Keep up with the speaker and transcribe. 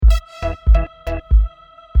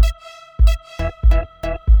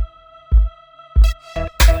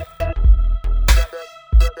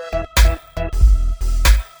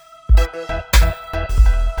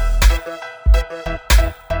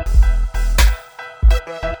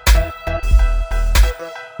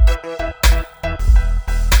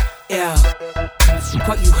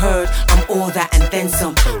heard, I'm all that and then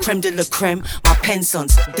some. Creme de la creme, my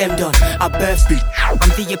pensons, them done. I birthed me. I'm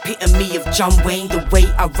the epitome of John Wayne, the way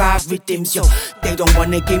I ride rhythms, yo. They don't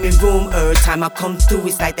wanna give me room. Every time I come through,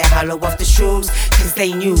 it's like they hollow off the shrooms. Cause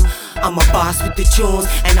they knew I'm a boss with the tunes,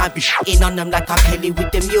 and I be shitting on them like I Kelly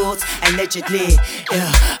with them yachts. Allegedly,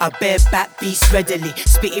 yeah, I bear back beats readily,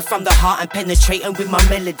 spitting from the heart and penetrating with my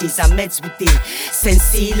melodies. I'm meds with it.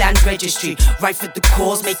 Sensi land registry, right for the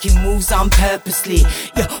cause, making moves on purposely.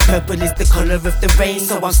 Yeah, purple is the color of the rain,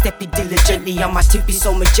 so I'm stepping diligently on my tippy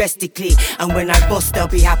so majestically. And when I bust, they'll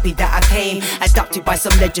be happy that I came. Adopted by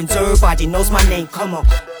some legends, everybody knows my name. Come on,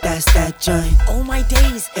 that's that joint. All my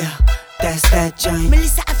days, yeah. That's that joint.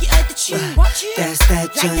 Melissa, have you heard the tune? What tune? That's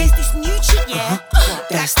that joint. Like there's this new chick, yeah.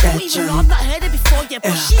 That's that even joint. though I've not heard her before, yeah,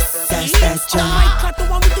 but she's That's sick. that joint. Oh my God, the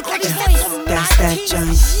one with the great voice. That's that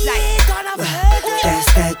joint. Yeah, God, I've heard her.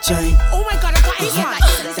 That's that joint. Oh my God, I got it.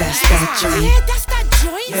 That's that joint. Yeah, that's that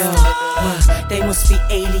joint. Yeah, they must be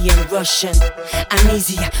alien Russian.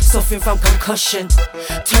 Amnesia, suffering from concussion.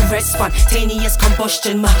 Tourette, spontaneous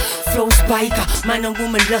combustion. My flow's biker, man and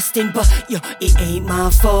woman lusting, but yo, it ain't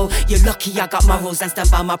my fault. You're lucky I got morals and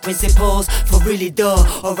stand by my principles. For really though,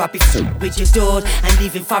 or I'll be with your door and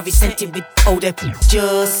leaving far scented with older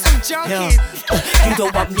just. I'm joking. You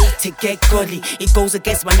don't want me to get godly. It goes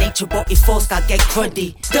against my nature, but if forced, I get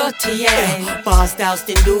cruddy. Dirty, yeah. Bars doused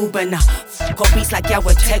in lube and got beats like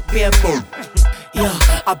Yawa Tech Beer Boom. Yo,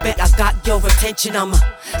 I bet I got your attention. I'ma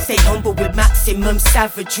stay humble with maximum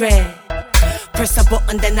savagery. Press a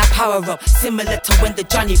button, then I power up. Similar to when the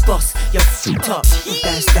Johnny boss, you're f***ed up.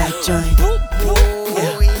 That's that joint.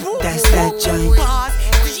 Yeah, that's that joint.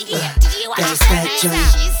 That's that joint.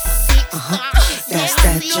 That's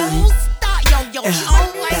that joint.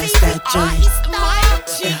 That's that joint.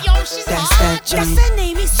 That's that joint. That's her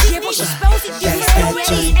name, it's yeah, but she spells it different. That's that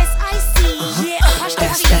joint. S-I-C. Yeah,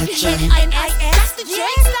 That's that joint. N-I-S.